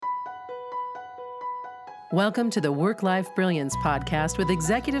Welcome to the Work-Life Brilliance podcast with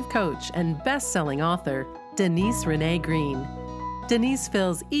executive coach and best-selling author, Denise Renee Green. Denise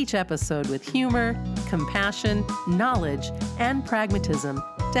fills each episode with humor, compassion, knowledge, and pragmatism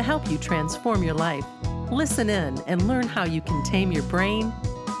to help you transform your life. Listen in and learn how you can tame your brain,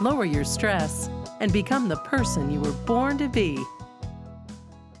 lower your stress, and become the person you were born to be.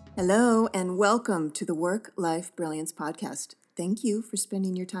 Hello, and welcome to the Work-Life Brilliance podcast. Thank you for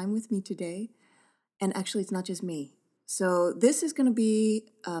spending your time with me today. And actually, it's not just me. So this is going to be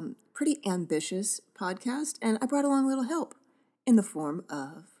a pretty ambitious podcast, and I brought along a little help in the form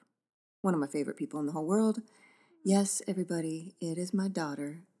of one of my favorite people in the whole world. Yes, everybody, it is my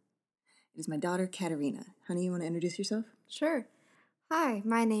daughter. It is my daughter, Katerina. Honey, you want to introduce yourself? Sure. Hi,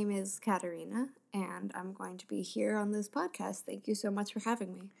 my name is Katerina, and I'm going to be here on this podcast. Thank you so much for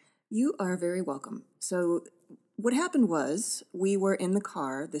having me. You are very welcome. So what happened was we were in the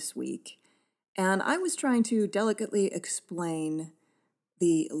car this week, and I was trying to delicately explain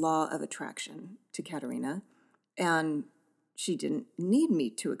the law of attraction to Katerina, and she didn't need me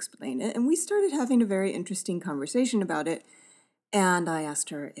to explain it. And we started having a very interesting conversation about it. And I asked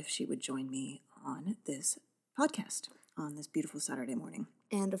her if she would join me on this podcast on this beautiful Saturday morning.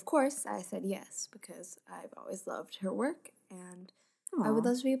 And of course, I said yes, because I've always loved her work, and Aww. I would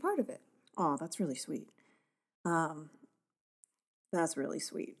love to be a part of it. Oh, that's really sweet. That's really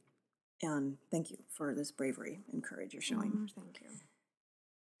sweet. And thank you for this bravery and courage you're showing. Thank you.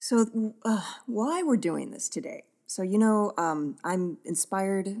 So why we're doing this today? So, I'm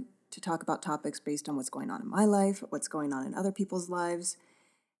inspired to talk about topics based on what's going on in my life, what's going on in other people's lives.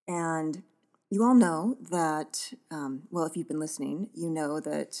 And you all know that, if you've been listening, you know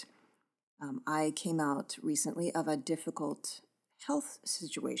that I came out recently of a difficult health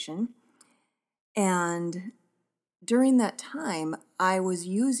situation. And during that time, I was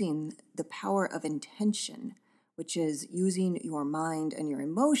using the power of intention, which is using your mind and your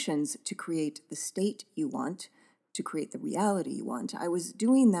emotions to create the state you want, to create the reality you want. I was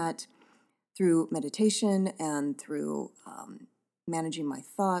doing that through meditation and through managing my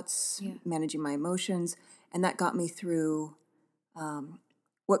thoughts, managing my emotions, and that got me through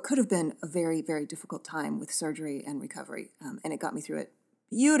what could have been a very, very difficult time with surgery and recovery, and it got me through it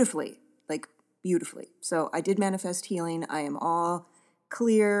beautifully. So I did manifest healing. I am all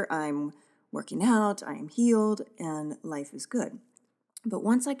clear. I'm working out. I am healed, and life is good. But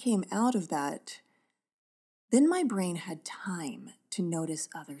once I came out of that, then my brain had time to notice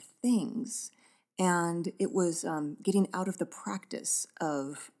other things. And it was getting out of the practice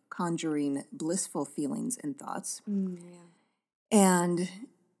of conjuring blissful feelings and thoughts. And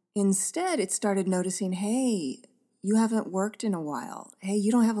instead, it started noticing, hey, you haven't worked in a while. Hey,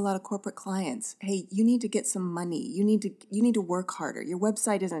 you don't have a lot of corporate clients. Hey, you need to get some money. You need to work harder. Your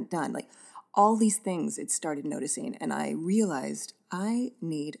website isn't done. Like all these things it started noticing. And I realized I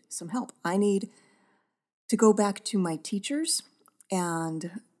need some help. I need to go back to my teachers.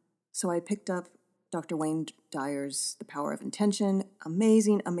 And so I picked up Dr. Wayne Dyer's The Power of Intention.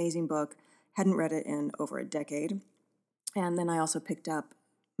 Amazing, amazing book. Hadn't read it in over a decade. And then I also picked up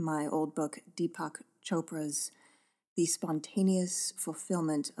my old book, Deepak Chopra's The Spontaneous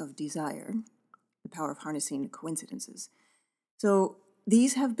Fulfillment of Desire, The Power of Harnessing Coincidences. So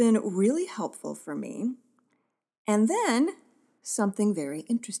these have been really helpful for me. And then something very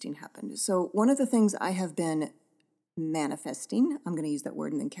interesting happened. So one of the things I have been manifesting, I'm going to use that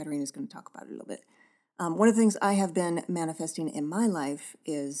word and then Katerina is going to talk about it a little bit. One of the things I have been manifesting in my life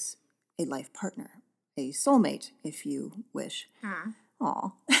is a life partner, a soulmate, if you wish.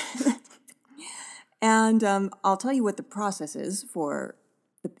 Aw. And I'll tell you what the process is for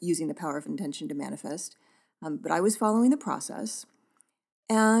using the power of intention to manifest. But I was following the process.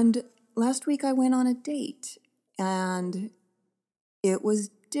 And last week I went on a date. And it was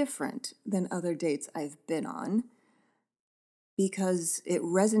different than other dates I've been on because it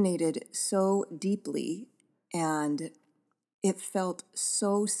resonated so deeply and it felt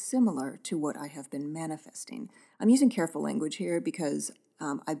so similar to what I have been manifesting. I'm using careful language here because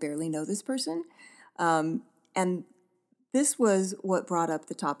I barely know this person. And this was what brought up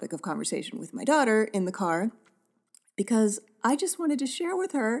the topic of conversation with my daughter in the car, because I just wanted to share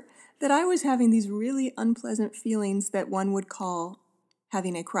with her that I was having these really unpleasant feelings that one would call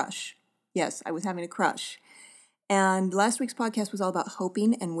having a crush. Yes, I was having a crush. And last week's podcast was all about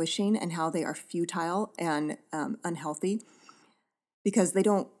hoping and wishing and how they are futile and unhealthy because they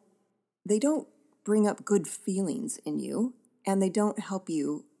don't bring up good feelings in you and they don't help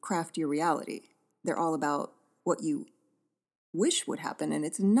you craft your reality. They're all about what you wish would happen, and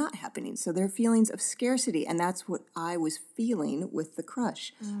it's not happening. So they're feelings of scarcity, and that's what I was feeling with the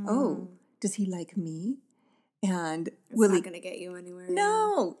crush. Oh, does he like me? And It's not going to get you anywhere.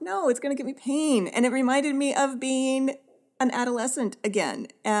 No, it's going to give me pain. And it reminded me of being an adolescent again.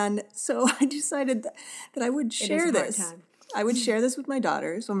 And so I decided that I would share this. Hard time. I would share this with my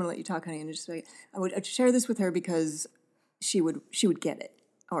daughter. So I'm going to let you talk, honey, and just say I'd share this with her because she would get it,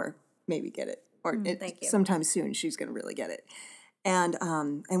 or maybe get it, or thank you. sometime soon she's going to really get it. And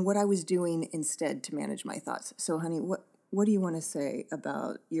what I was doing instead to manage my thoughts. So, honey, what do you want to say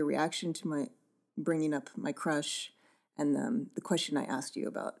about your reaction to my bringing up my crush and the question I asked you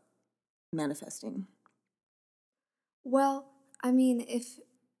about manifesting? Well, I mean, if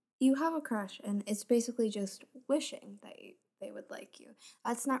you have a crush and it's basically just wishing that they would like you,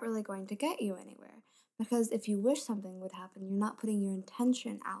 that's not really going to get you anywhere. Because if you wish something would happen, you're not putting your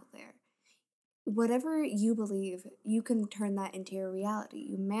intention out there. Whatever you believe, you can turn that into your reality.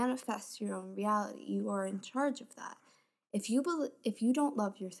 You manifest your own reality. You are in charge of that. If you don't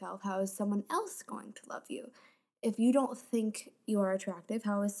love yourself, how is someone else going to love you? If you don't think you are attractive,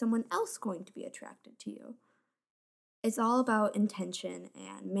 how is someone else going to be attracted to you? It's all about intention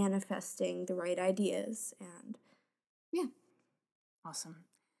and manifesting the right ideas, and yeah. Awesome.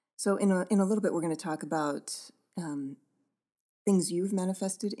 So in a little bit, we're going to talk about things you've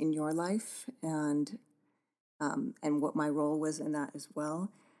manifested in your life and what my role was in that as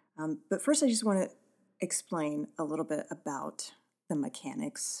well. But first, I just want to explain a little bit about the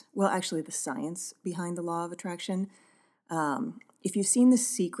mechanics. Well, actually, the science behind the law of attraction. If you've seen The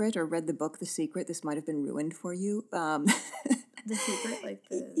Secret or read the book The Secret, this might have been ruined for you. The Secret, like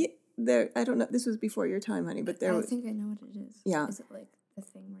the... Yeah, I don't know. This was before your time, honey, but I think I know what it is. Yeah. Is it like the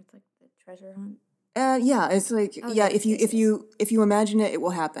thing where it's like the treasure hunt? Yeah, it's like, Oh, yeah, yes, if you imagine it, it will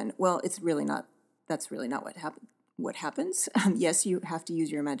happen. Well, it's really not. That's really not what happens. Yes, you have to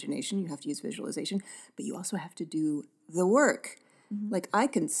use your imagination. You have to use visualization, but you also have to do the work. Mm-hmm. Like, I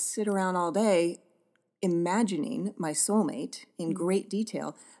can sit around all day imagining my soulmate in great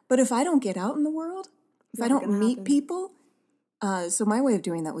detail, but if I don't get out in the world, if I don't meet people, so my way of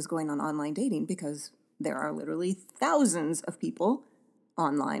doing that was going on online dating, because there are literally thousands of people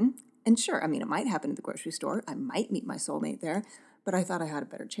online. And sure, I mean, it might happen at the grocery store. I might meet my soulmate there, but I thought I had a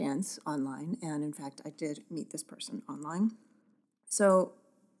better chance online. And in fact, I did meet this person online. So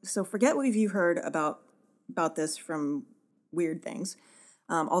forget what you've heard about this from weird things.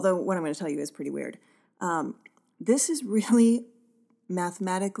 Although what I'm going to tell you is pretty weird. This is really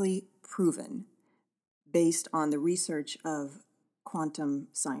mathematically proven based on the research of quantum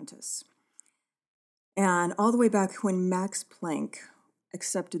scientists. And all the way back when Max Planck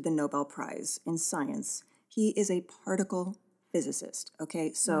accepted the Nobel Prize in science, he is a particle physicist,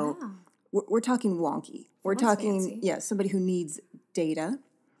 okay? So we're talking wonky. We're talking, fancy. Somebody who needs data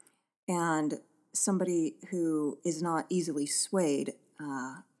and somebody who is not easily swayed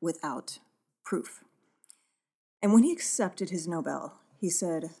without proof. And when he accepted his Nobel, he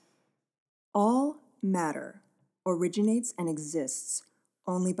said, "All matter originates and exists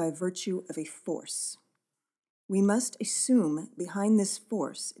only by virtue of a force. We must assume behind this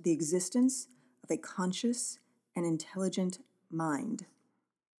force the existence of a conscious and intelligent mind.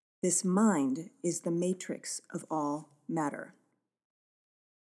 This mind is the matrix of all matter."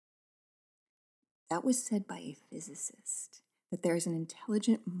 That was said by a physicist, that there is an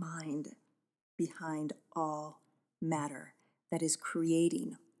intelligent mind behind all matter that is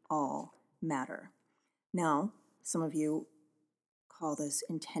creating all matter. Now, some of you call this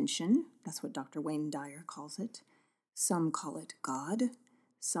intention. That's what Dr. Wayne Dyer calls it. Some call it God.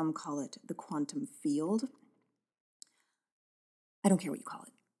 Some call it the quantum field. I don't care what you call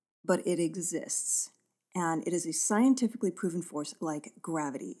it, but it exists. And it is a scientifically proven force like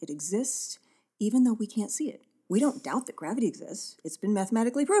gravity. It exists even though we can't see it. We don't doubt that gravity exists. It's been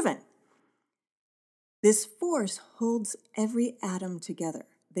mathematically proven. This force holds every atom together.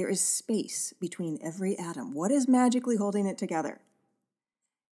 There is space between every atom. What is magically holding it together?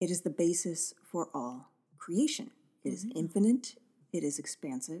 It is the basis for all creation. It is infinite. It is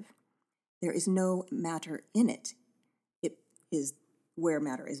expansive. There is no matter in it. It is where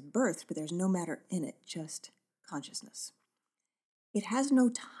matter is birthed, but there's no matter in it, just consciousness. It has no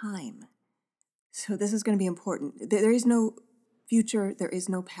time. So this is going to be important. There is no future. There is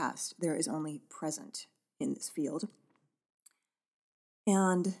no past. There is only present in this field.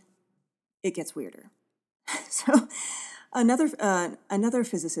 And it gets weirder. So another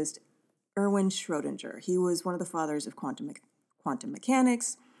physicist, Erwin Schrödinger, he was one of the fathers of quantum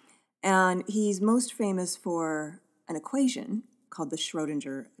mechanics, and he's most famous for an equation called the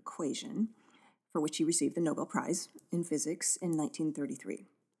Schrödinger equation, for which he received the Nobel Prize in physics in 1933.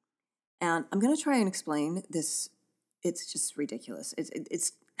 And I'm going to try and explain this. It's just ridiculous.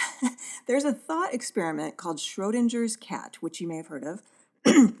 It's there's a thought experiment called Schrodinger's cat, which you may have heard of.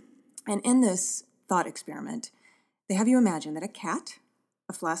 And in this thought experiment, they have you imagine that a cat,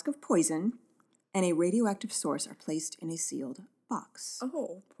 a flask of poison, and a radioactive source are placed in a sealed box.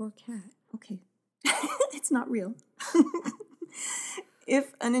 Oh, poor cat. Okay. It's not real.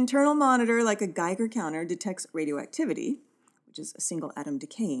 If an internal monitor like a Geiger counter detects radioactivity, which is a single atom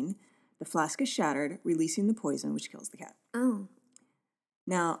decaying, the flask is shattered, releasing the poison, which kills the cat. Oh.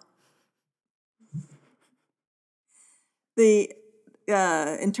 Now, the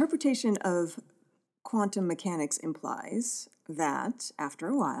interpretation of quantum mechanics implies that, after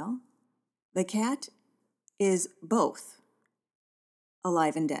a while, the cat is both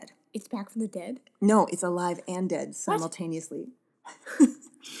alive and dead. It's back from the dead? No, it's alive and dead simultaneously.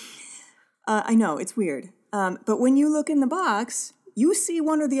 I know, it's weird. But when you look in the box, you see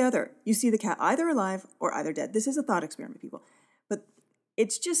one or the other. You see the cat either alive or either dead. This is a thought experiment, people. But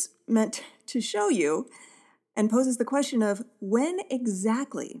it's just meant to show you and poses the question of when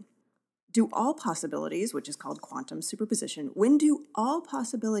exactly do all possibilities, which is called quantum superposition, when do all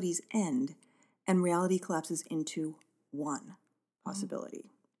possibilities end and reality collapses into one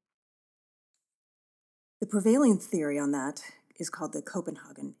possibility? The prevailing theory on that is called the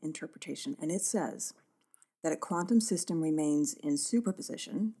Copenhagen interpretation, and it says that a quantum system remains in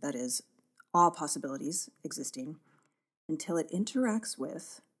superposition, that is, all possibilities existing, until it interacts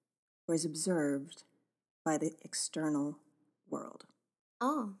with or is observed by the external world.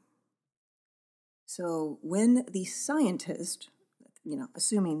 Oh. So when the scientist,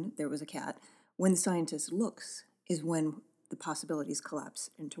 assuming there was a cat, when the scientist looks is when the possibilities collapse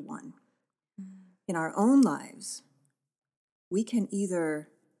into one. In our own lives, we can either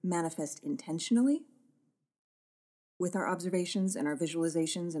manifest intentionally with our observations and our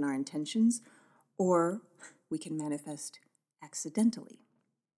visualizations and our intentions, or we can manifest accidentally.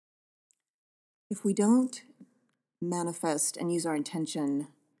 If we don't manifest and use our intention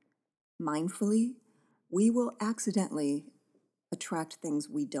mindfully, we will accidentally attract things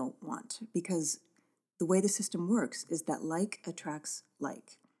we don't want, because the way the system works is that like attracts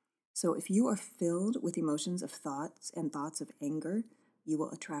like. So if you are filled with emotions of thoughts of anger, you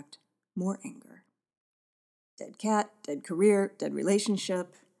will attract more anger. Dead cat, dead career, dead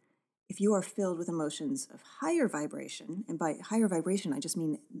relationship. If you are filled with emotions of higher vibration, and by higher vibration I just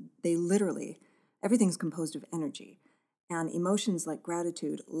mean they literally, everything's composed of energy, and emotions like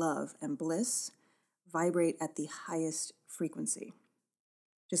gratitude, love, and bliss vibrate at the highest frequency.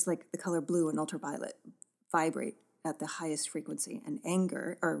 Just like the color blue and ultraviolet vibrate at the highest frequency, and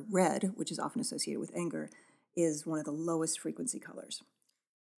anger, or red, which is often associated with anger, is one of the lowest frequency colors.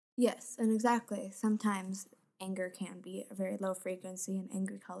 Yes, and exactly. Sometimes anger can be a very low frequency and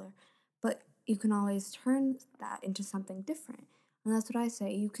angry color, but you can always turn that into something different. And that's what I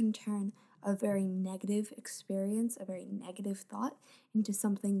say. You can turn a very negative experience, a very negative thought, into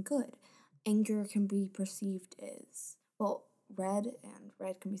something good. Anger can be perceived as, red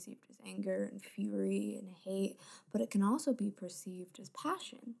can be perceived as anger and fury and hate, but it can also be perceived as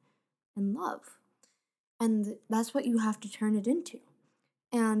passion and love. And that's what you have to turn it into.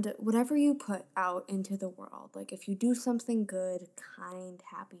 And whatever you put out into the world, like if you do something good, kind,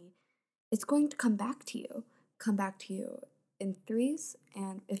 happy, it's going to come back to you in threes.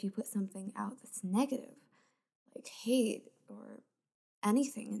 And if you put something out that's negative, like hate or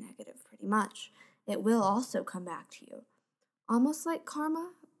anything negative pretty much, it will also come back to you. Almost like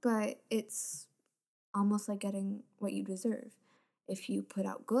karma, but it's almost like getting what you deserve. If you put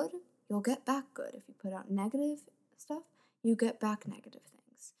out good, you'll get back good. If you put out negative stuff, you get back negative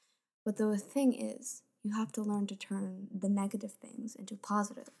things. But the thing is, you have to learn to turn the negative things into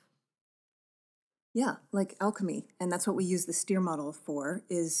positive. Yeah, like alchemy. And that's what we use the steer model for,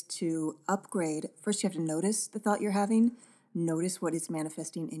 is to upgrade. First, you have to notice the thought you're having, notice what is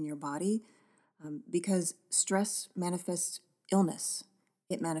manifesting in your body, because stress manifests illness.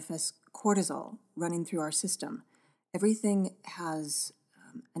 It manifests cortisol running through our system. Everything has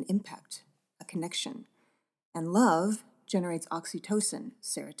an impact, a connection. And love generates oxytocin,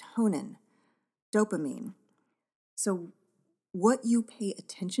 serotonin, dopamine. So what you pay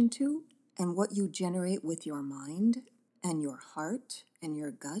attention to and what you generate with your mind and your heart and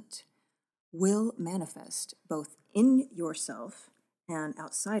your gut will manifest both in yourself and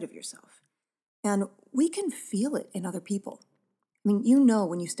outside of yourself. And we can feel it in other people. I mean,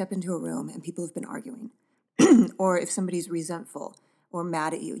 when you step into a room and people have been arguing, or if somebody's resentful or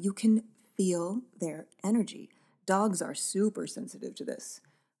mad at you, you can feel their energy. Dogs are super sensitive to this.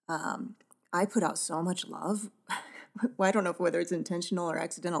 I put out so much love. Well, I don't know whether it's intentional or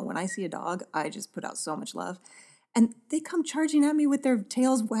accidental. When I see a dog, I just put out so much love. And they come charging at me with their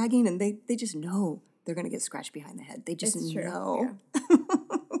tails wagging, and they just know they're going to get scratched behind the head. They just It's true, know. yeah.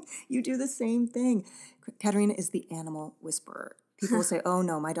 You do the same thing. Katerina is the animal whisperer. People will say, oh,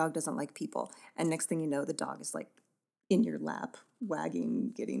 no, my dog doesn't like people. And next thing you know, the dog is like in your lap,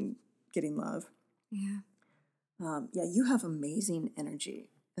 wagging, getting love. Yeah. Yeah, you have amazing energy.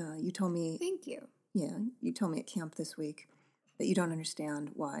 You told me, Thank you. yeah, you told me at camp this week that you don't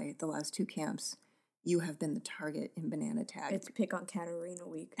understand why the last 2 camps you have been the target in banana tag. It's Pick on Katerina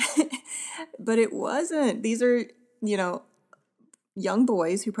week. But it wasn't. These are, young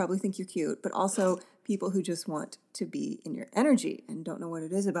boys who probably think you're cute, but also people who just want to be in your energy and don't know what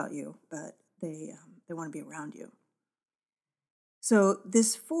it is about you, but they want to be around you. So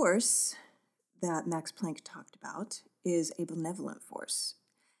this force that Max Planck talked about is a benevolent force.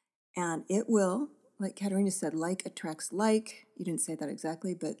 And it will, like Katerina said, like attracts like. You didn't say that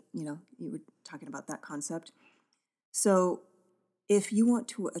exactly, but, you were talking about that concept. So if you want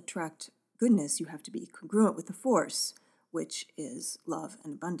to attract goodness, you have to be congruent with the force, which is love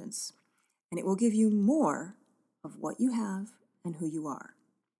and abundance. And it will give you more of what you have and who you are.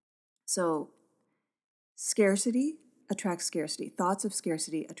 So scarcity attracts scarcity. Thoughts of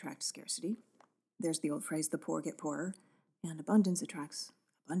scarcity attract scarcity. There's the old phrase, the poor get poorer. And abundance attracts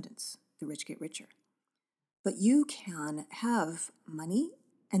abundance. The rich get richer. But you can have money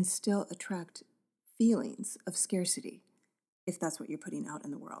and still attract feelings of scarcity if that's what you're putting out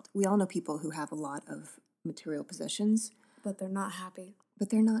in the world. We all know people who have a lot of material possessions. But they're not happy. But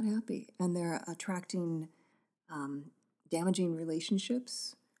they're not happy. And they're attracting damaging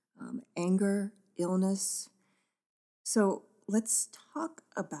relationships, anger, illness. So let's talk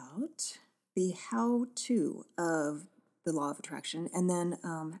about the how-to of the law of attraction, and then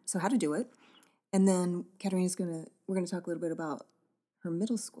so how to do it. And then we're gonna talk a little bit about her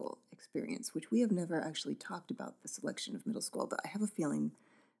middle school experience, which we have never actually talked about the selection of middle school, but I have a feeling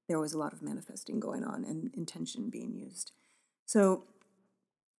there was a lot of manifesting going on and intention being used. So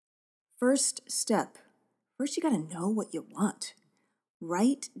first step, you got to know what you want.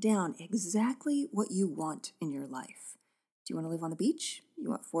 Write down exactly what you want in your life. Do you want to live on the beach?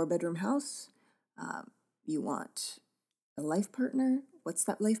 You want a 4-bedroom house? You want a life partner? What's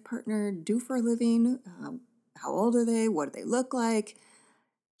that life partner do for a living? How old are they? What do they look like?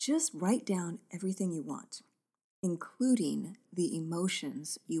 Just write down everything you want, including the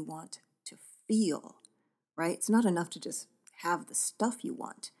emotions you want to feel, right? It's not enough to just have the stuff you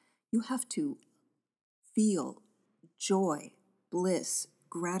want. You have to feel joy, bliss,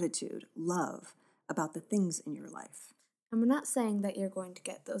 gratitude, love about the things in your life. I'm not saying that you're going to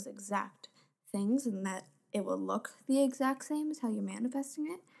get those exact things and that it will look the exact same as how you're manifesting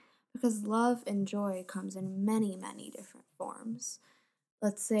it, because love and joy comes in many, many different forms.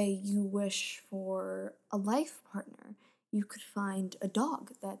 Let's say you wish for a life partner. You could find a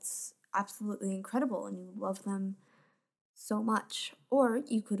dog that's absolutely incredible and you love them so much. Or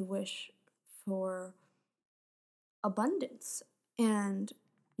you could wish for abundance and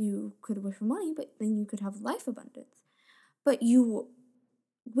you could wish for money, but then you could have life abundance. But you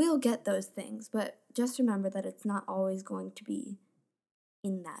will get those things, but just remember that it's not always going to be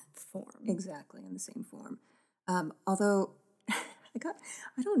in that form. Exactly, in the same form. Although,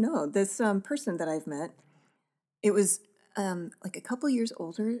 I don't know, this person that I've met, it was like a couple years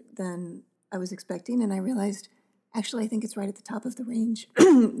older than I was expecting, and I realized, actually, I think it's right at the top of the range,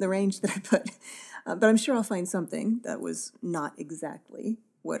 the range that I put. But I'm sure I'll find something that was not exactly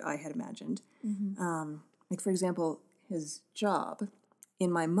what I had imagined. Mm-hmm. Like, for example, his job.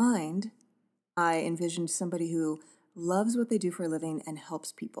 In my mind, I envisioned somebody who loves what they do for a living and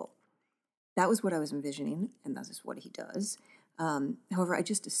helps people. That was what I was envisioning, and that is what he does. However, I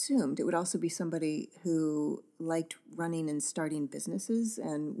just assumed it would also be somebody who liked running and starting businesses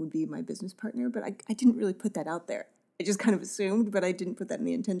and would be my business partner, but I didn't really put that out there. I just kind of assumed, but I didn't put that in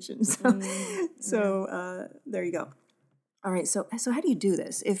the intention. So, there you go. All right, so how do you do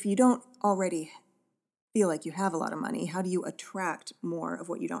this? If you don't already feel like you have a lot of money, how do you attract more of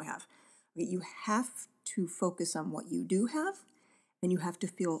what you don't have? You have to focus on what you do have, and you have to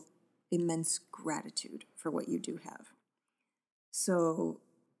feel immense gratitude for what you do have. So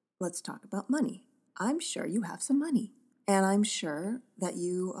let's talk about money. I'm sure you have some money, and I'm sure that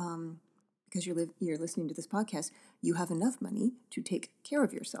you, because you're listening to this podcast, you have enough money to take care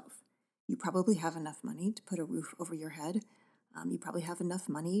of yourself. You probably have enough money to put a roof over your head. You probably have enough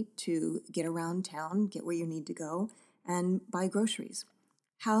money to get around town, get where you need to go, and buy groceries.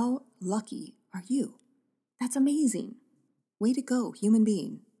 How lucky are you? That's amazing. Way to go, human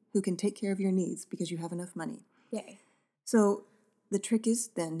being who can take care of your needs because you have enough money. Yay. So the trick is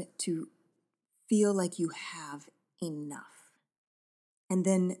then to feel like you have enough. And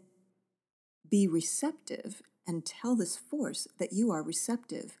then be receptive and tell this force that you are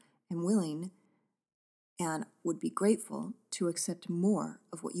receptive and willing and would be grateful to accept more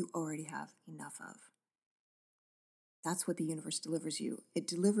of what you already have enough of. That's what the universe delivers you. It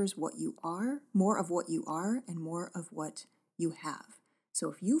delivers what you are, more of what you are, and more of what you have.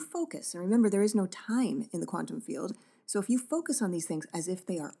 So if you focus, and remember there is no time in the quantum field, so if you focus on these things as if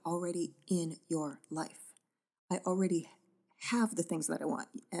they are already in your life, I already have the things that I want.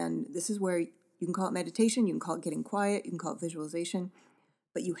 And this is where you can call it meditation, you can call it getting quiet, you can call it visualization,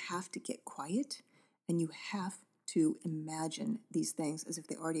 but you have to get quiet and you have to imagine these things as if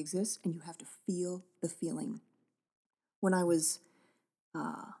they already exist, and you have to feel the feeling. When I was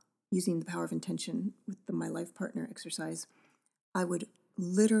using the power of intention with my life partner exercise, I would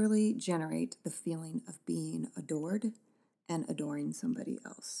literally generate the feeling of being adored and adoring somebody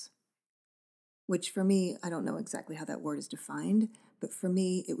else. Which for me, I don't know exactly how that word is defined, but for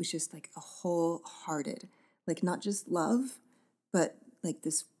me, it was just like a wholehearted, like not just love, but like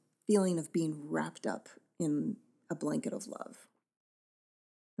this feeling of being wrapped up in a blanket of love.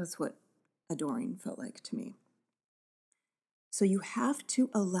 That's what adoring felt like to me. So you have to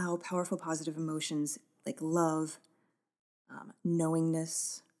allow powerful positive emotions like love,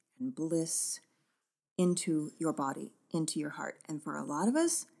 knowingness, and bliss into your body, into your heart. And for a lot of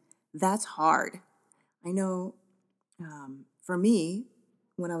us, that's hard. I know for me,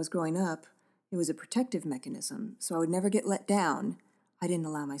 when I was growing up, it was a protective mechanism. So I would never get let down. I didn't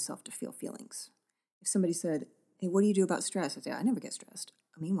allow myself to feel feelings. If somebody said, hey, what do you do about stress? I'd say, I never get stressed.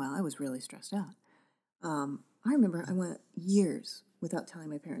 Meanwhile, I was really stressed out. I remember I went years without telling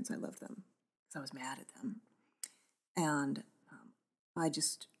my parents I loved them because I was mad at them. And I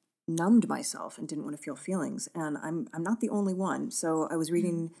just numbed myself and didn't want to feel feelings. And I'm not the only one. So I was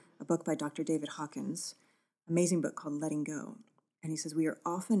reading a book by Dr. David Hawkins, amazing book called Letting Go. And he says, we are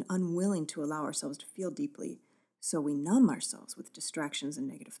often unwilling to allow ourselves to feel deeply, so we numb ourselves with distractions and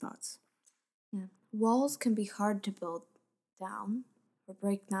negative thoughts. Yeah. Walls can be hard to build down or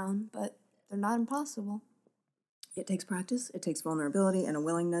break down, but they're not impossible. It takes practice, it takes vulnerability and a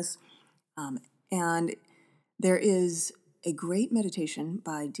willingness. And there is a great meditation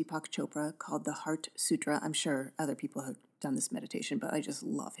by Deepak Chopra called the Heart Sutra. I'm sure other people have done this meditation, but I just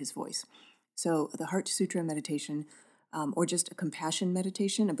love his voice. So the Heart Sutra meditation, or just a compassion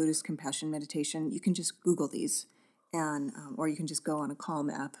meditation, a Buddhist compassion meditation, you can just Google these, and or you can just go on a Calm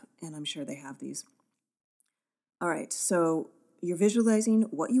app, and I'm sure they have these. All right, so you're visualizing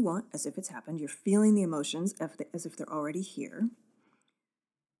what you want as if it's happened. You're feeling the emotions as if they're already here.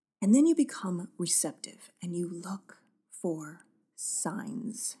 And then you become receptive and you look for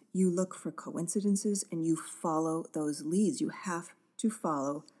signs. You look for coincidences and you follow those leads. You have to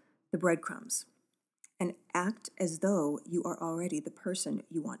follow the breadcrumbs and act as though you are already the person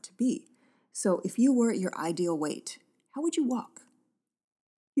you want to be. So if you were at your ideal weight, how would you walk?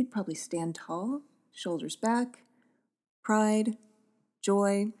 You'd probably stand tall, shoulders back, pride,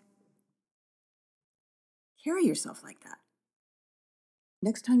 joy. Carry yourself like that.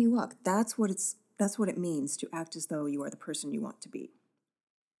 Next time you walk, that's what it means to act as though you are the person you want to be.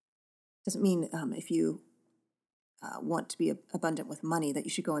 Doesn't mean if you want to be abundant with money that you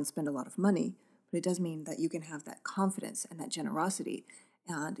should go and spend a lot of money, but it does mean that you can have that confidence and that generosity.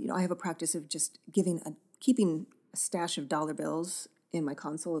 And I have a practice of just keeping a stash of dollar bills in my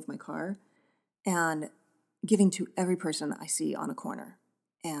console of my car, and giving to every person I see on a corner,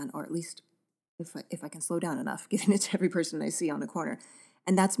 or at least if I can slow down enough, giving it to every person I see on a corner.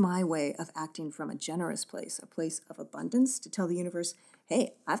 And that's my way of acting from a generous place, a place of abundance, to tell the universe,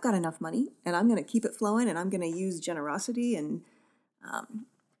 hey, I've got enough money and I'm going to keep it flowing, and I'm going to use generosity and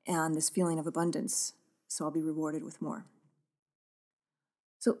this feeling of abundance, so I'll be rewarded with more.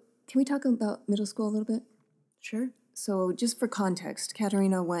 So can we talk about middle school a little bit? Sure. So just for context,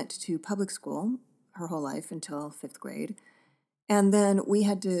 Katerina went to public school her whole life until 5th grade. And then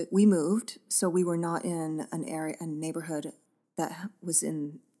we moved, so we were not in a neighborhood that was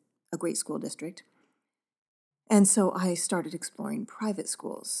in a great school district. And so I started exploring private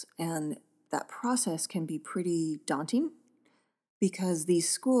schools, and that process can be pretty daunting because these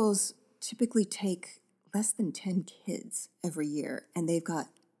schools typically take less than 10 kids every year, and they've got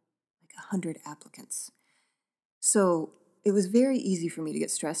like 100 applicants. So it was very easy for me to get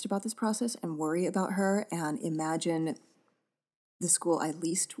stressed about this process and worry about her and imagine the school I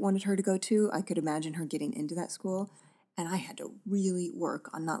least wanted her to go to. I could imagine her getting into that school, and I had to really work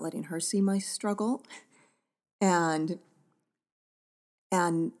on not letting her see my struggle. And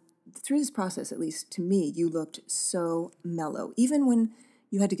through this process, at least to me, you looked so mellow. Even when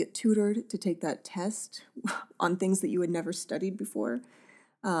You had to get tutored to take that test on things that you had never studied before.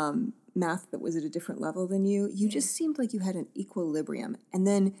 Math that was at a different level than you. You just seemed like you had an equilibrium. And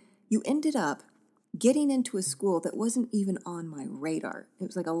then you ended up getting into a school that wasn't even on my radar. It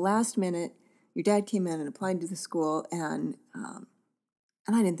was like a last minute. Your dad came in and applied to the school, and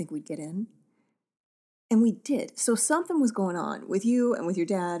I didn't think we'd get in. And we did. So something was going on with you and with your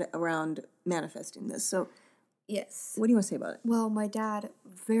dad around manifesting this. So Yes. what do you want to say about it? Well, my dad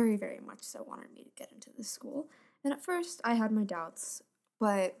very, very much so wanted me to get into this school. And at first, I had my doubts.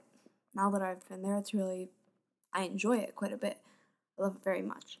 But now that I've been there, I enjoy it quite a bit. I love it very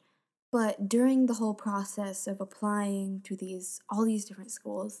much. But during the whole process of applying to all these different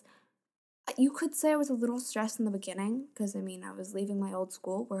schools, you could say I was a little stressed in the beginning because, I was leaving my old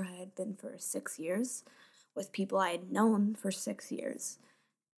school where I had been for 6 years with people I had known for 6 years.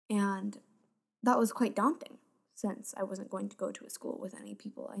 And that was quite daunting since I wasn't going to go to a school with any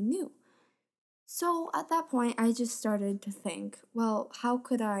people I knew. So at that point, I just started to think, well, how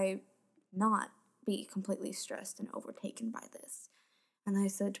could I not be completely stressed and overtaken by this? And I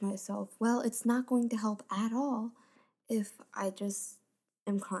said to myself, well, it's not going to help at all if I just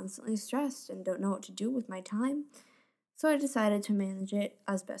am constantly stressed and don't know what to do with my time. So I decided to manage it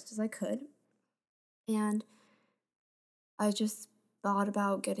as best as I could. And I just thought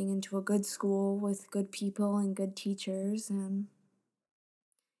about getting into a good school with good people and good teachers. And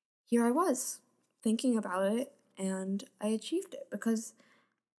here I was thinking about it, and I achieved it because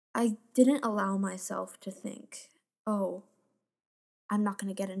I didn't allow myself to think, oh, I'm not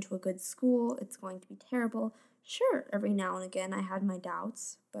going to get into a good school, it's going to be terrible. Sure, every now and again I had my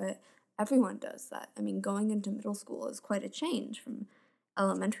doubts, but everyone does that. Going into middle school is quite a change from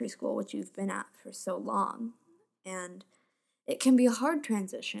elementary school, which you've been at for so long. And it can be a hard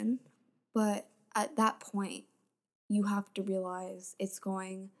transition, but at that point, you have to realize it's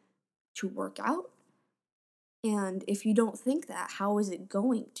going to work out. And if you don't think that, how is it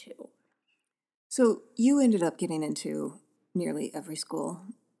going to? So you ended up getting into nearly every school,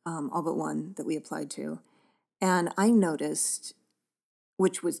 all but one that we applied to. And I noticed,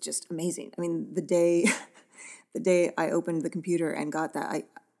 which was just amazing. The day I opened the computer and got that,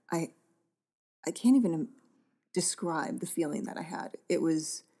 I can't even describe the feeling that I had. It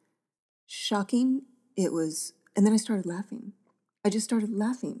was shocking. And then I started laughing. I just started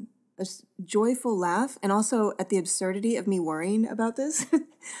laughing. A joyful laugh, and also at the absurdity of me worrying about this.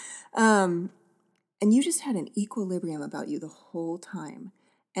 And you just had an equilibrium about you the whole time.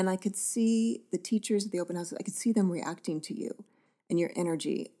 And I could see the teachers at the open house, I could see them reacting to you and your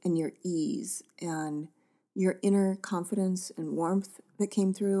energy and your ease and your inner confidence and warmth that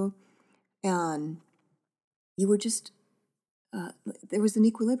came through. And you were just, there was an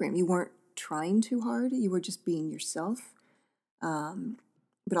equilibrium. You weren't trying too hard. You were just being yourself,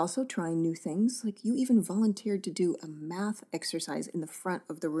 but also trying new things. Like you even volunteered to do a math exercise in the front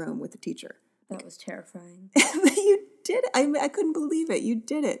of the room with the teacher. That was terrifying. You did it. I couldn't believe it. You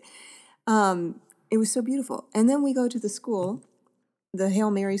did it. It was so beautiful. And then we go to the school, the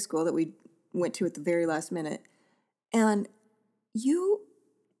Hail Mary school that we went to at the very last minute. And you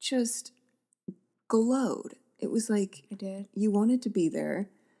just glowed. It was like I did. You wanted to be there.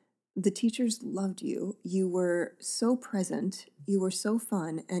 The teachers loved you. You were so present. You were so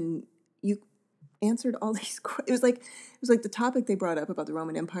fun. And you answered all these questions. It was like the topic they brought up about the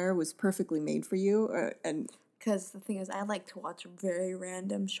Roman Empire was perfectly made for you. And because the thing is, I like to watch very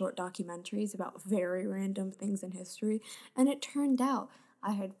random short documentaries about very random things in history, and it turned out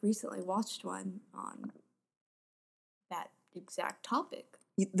I had recently watched one on that exact topic.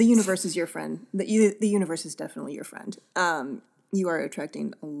 The universe is your friend. The universe is definitely your friend. You are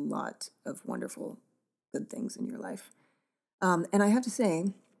attracting a lot of wonderful, good things in your life. And I have to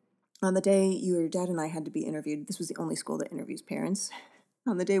say, on the day your dad and I had to be interviewed, this was the only school that interviews parents.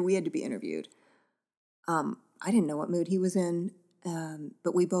 On the day we had to be interviewed, I didn't know what mood he was in,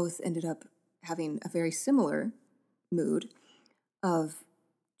 but we both ended up having a very similar mood of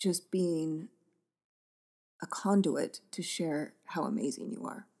just being a conduit to share how amazing you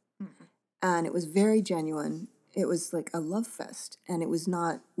are. Mm-hmm. And it was very genuine. It was like a love fest. And it was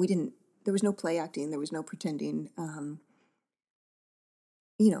not, there was no play acting. There was no pretending.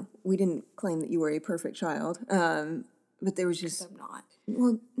 We didn't claim that you were a perfect child. But there was just... I'm not.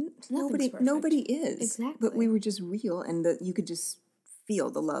 Well, nobody is. Exactly. But we were just real, and that you could just feel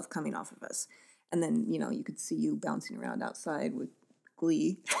the love coming off of us. And then, you could see you bouncing around outside with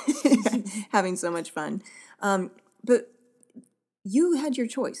glee, having so much fun. But you had your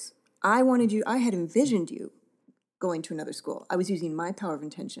choice. I had envisioned you going to another school. I was using my power of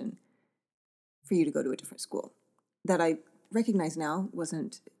intention for you to go to a different school that I recognize now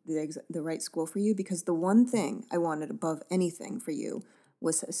wasn't the right school for you, because the one thing I wanted above anything for you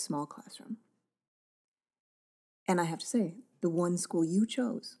was a small classroom. And I have to say, the one school you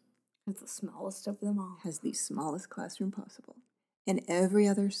chose It's the smallest of them all. has the smallest classroom possible. And every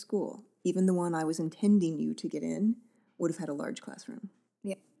other school, even the one I was intending you to get in, would have had a large classroom.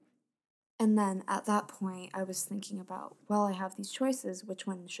 Yeah. And then at that point, I was thinking about, well, I have these choices. Which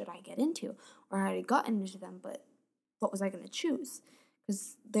one should I get into? Or I already gotten into them, but what was I going to choose?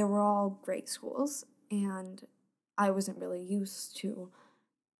 Because they were all great schools, and I wasn't really used to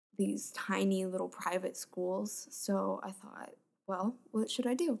these tiny little private schools. So I thought, well, what should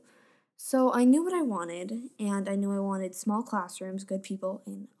I do? So I knew what I wanted, and I knew I wanted small classrooms, good people,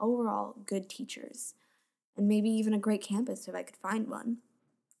 and overall good teachers, and maybe even a great campus if I could find one.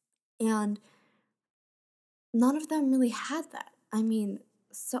 And none of them really had that. I mean,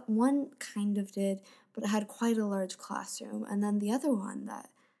 one kind of did, but it had quite a large classroom. And then the other one that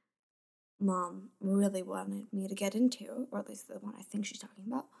mom really wanted me to get into, or at least the one I think she's talking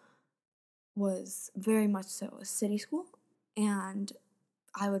about, was very much so a city school. And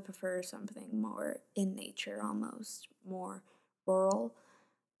I would prefer something more in nature, almost more rural.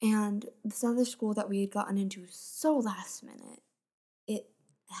 And this other school that we had gotten into so last minute, it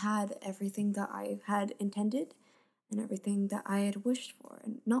had everything that I had intended and everything that I had wished for,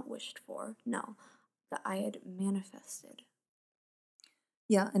 and not wished for, no, that I had manifested.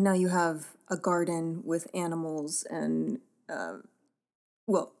 Yeah, and now you have a garden with animals and,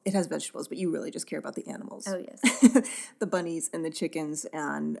 well, it has vegetables, but you really just care about the animals. Oh, yes. The bunnies and the chickens,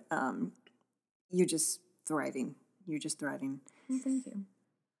 and you're just thriving. You're just thriving. Well, thank you.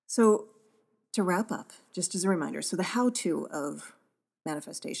 So to wrap up, just as a reminder, so the how-to of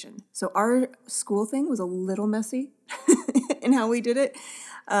manifestation. So our school thing was a little messy in how we did it,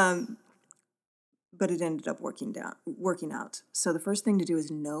 but it ended up working out. So the first thing to do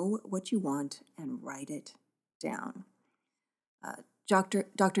is know what you want and write it down.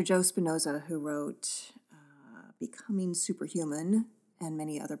 Dr. Joe Spinoza, who wrote Becoming Superhuman and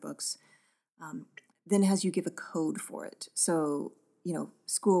many other books, then has you give a code for it. So,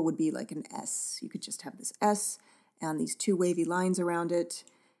 school would be like an S. You could just have this S and these two wavy lines around it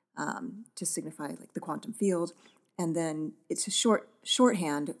to signify like the quantum field. And then it's a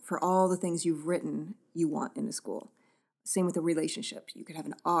shorthand for all the things you've written you want in a school. Same with a relationship. You could have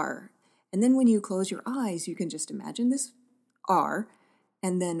an R. And then when you close your eyes, you can just imagine this R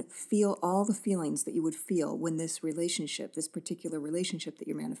and then feel all the feelings that you would feel when this particular relationship that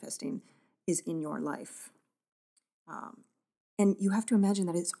you're manifesting is in your life. And you have to imagine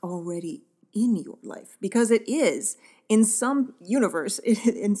that it's already in your life, because it is. In some universe,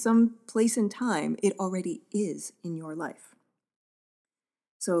 in some place in time, it already is in your life.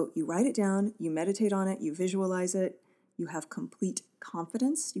 So you write it down, you meditate on it, you visualize it, you have complete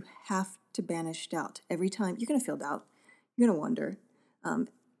confidence. You have to banish doubt. Every time, you're going to feel doubt. You're going to wonder.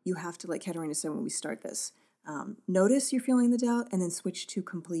 You have to, like Katerina said when we start this, notice you're feeling the doubt and then switch to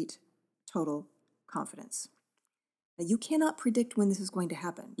complete, total confidence. Now, you cannot predict when this is going to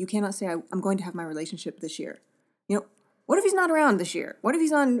happen. You cannot say, I'm going to have my relationship this year. What if he's not around this year? What if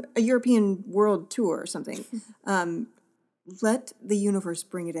he's on a European world tour or something? Let the universe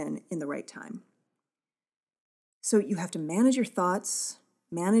bring it in the right time. So you have to manage your thoughts,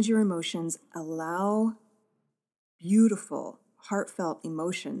 manage your emotions, allow beautiful, heartfelt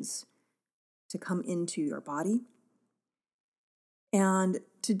emotions to come into your body. And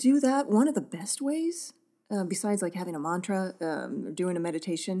to do that, one of the best ways, besides like having a mantra or doing a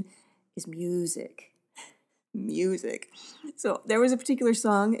meditation, is music. Music. So there was a particular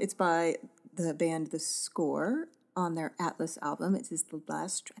song. It's by the band The Score on their Atlas album. I think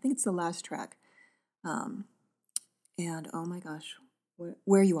it's the last track. And oh my gosh,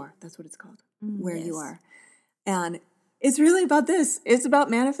 Where You Are. That's what it's called. Where You Are. And it's really about this. It's about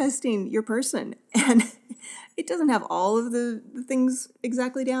manifesting your person. And it doesn't have all of the things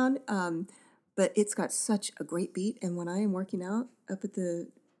exactly down, but it's got such a great beat. And when I am working out up at the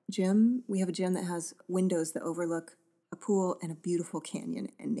gym, we have a gym that has windows that overlook a pool and a beautiful canyon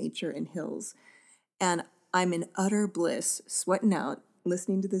and nature and hills. And I'm in utter bliss, sweating out,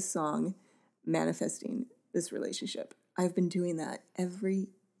 listening to this song, manifesting this relationship. I've been doing that every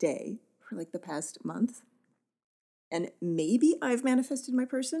day for like the past month. And maybe I've manifested my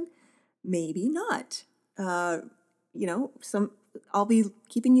person, maybe not. I'll be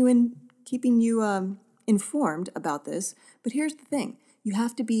keeping you informed about this. But here's the thing. You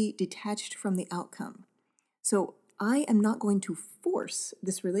have to be detached from the outcome. So I am not going to force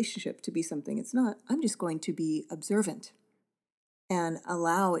this relationship to be something it's not. I'm just going to be observant and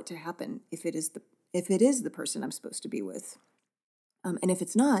allow it to happen if it is if it is the person I'm supposed to be with. And if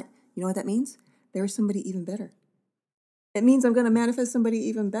it's not, you know what that means? There is somebody even better. It means I'm going to manifest somebody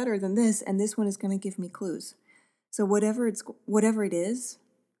even better than this, and this one is going to give me clues. So whatever it is,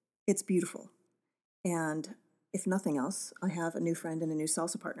 it's beautiful. And if nothing else, I have a new friend and a new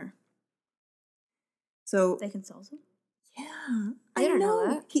salsa partner. So They can salsa? Yeah, I don't know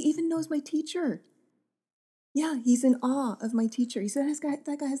that. He even knows my teacher. Yeah, he's in awe of my teacher. He said,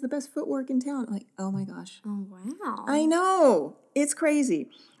 that guy has the best footwork in town. I'm like, oh my gosh. Oh, wow. I know. It's crazy.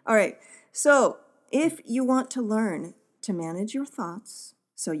 All right. So if you want to learn to manage your thoughts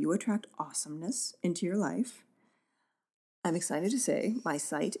so you attract awesomeness into your life, I'm excited to say my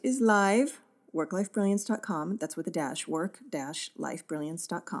site is live, worklifebrilliance.com. That's with a dash,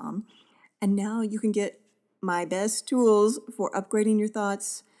 work-lifebrilliance.com. And now you can get my best tools for upgrading your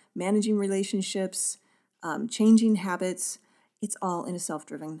thoughts, managing relationships, changing habits. It's all in a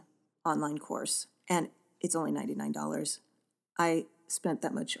self-driven online course, and it's only $99. I spent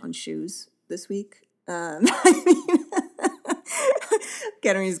that much on shoes this week.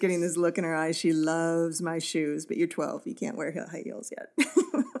 Katerina's getting this look in her eyes. She loves my shoes, but you're 12. You can't wear high heels yet.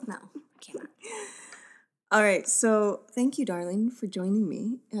 No, I cannot. All right. So thank you, darling, for joining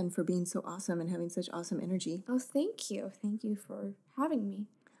me and for being so awesome and having such awesome energy. Oh, thank you. Thank you for having me.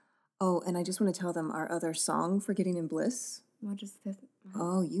 Oh, and I just want to tell them our other song for Getting in Bliss. What is this?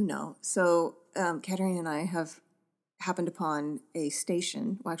 Oh, you know. So Katerina and I have happened upon a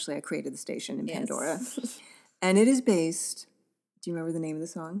station. Well, actually, I created the station in Pandora. And it is based... Do you remember the name of the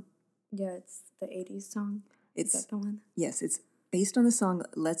song? Yeah, it's the 80s song. Is that the one? Yes, it's based on the song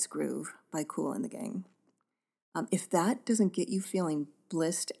Let's Groove by Kool and the Gang. If that doesn't get you feeling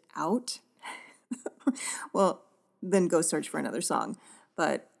blissed out, well, then go search for another song.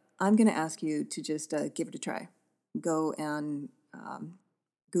 But I'm going to ask you to just give it a try. Go and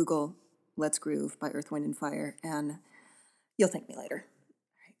Google Let's Groove by Earth, Wind, and Fire, and you'll thank me later.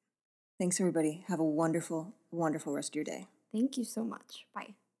 All right. Thanks, everybody. Have a wonderful, wonderful rest of your day. Thank you so much.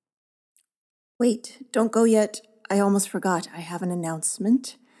 Bye. Wait, don't go yet. I almost forgot. I have an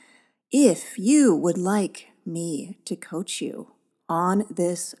announcement. If you would like me to coach you on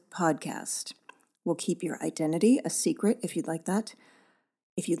this podcast, we'll keep your identity a secret if you'd like that.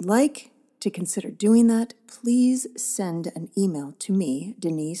 If you'd like to consider doing that, please send an email to me,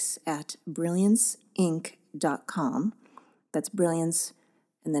 Denise, at brillianceinc.com. That's brilliance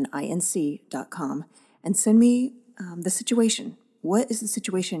and then inc.com. And send me the situation. What is the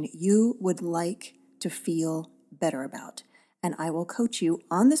situation you would like to feel better about? And I will coach you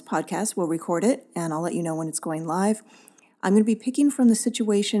on this podcast. We'll record it, and I'll let you know when it's going live. I'm going to be picking from the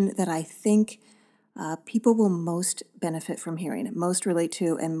situation that I think people will most benefit from hearing, most relate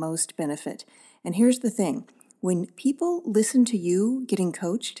to, and most benefit. And here's the thing. When people listen to you getting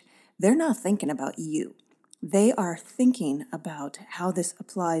coached, they're not thinking about you. They are thinking about how this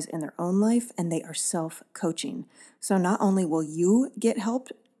applies in their own life, and they are self-coaching. So not only will you get help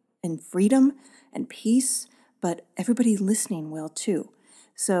and freedom and peace, but everybody listening will too.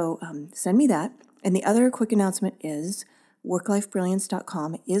 So send me that. And the other quick announcement is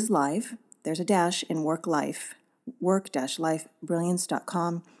worklifebrilliance.com is live. There's a dash in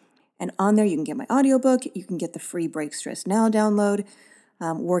work-lifebrilliance.com. And on there you can get my audiobook. You can get the free Break Stress Now download.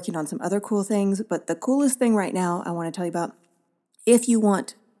 Working on some other cool things. But the coolest thing right now I want to tell you about, if you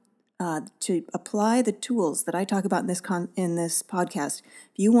want to apply the tools that I talk about in this podcast,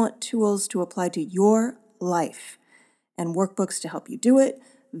 if you want tools to apply to your life and workbooks to help you do it,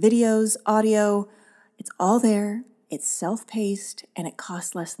 videos, audio, it's all there. It's self-paced, and it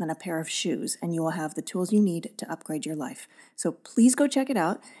costs less than a pair of shoes, and you will have the tools you need to upgrade your life. So please go check it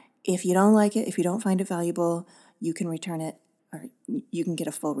out. If you don't like it, if you don't find it valuable, you can return it, or you can get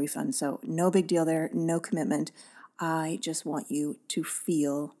a full refund. So no big deal there, no commitment. I just want you to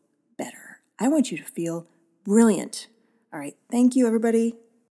feel better. I want you to feel brilliant. All right. Thank you, everybody.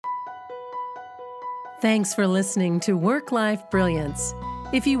 Thanks for listening to Work-Life Brilliance.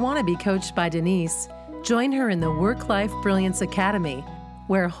 If you want to be coached by Denise, join her in the Work-Life Brilliance Academy,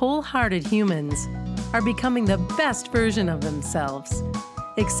 where wholehearted humans are becoming the best version of themselves.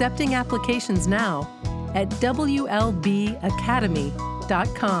 Accepting applications now at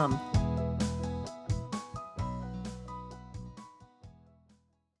WLBacademy.com.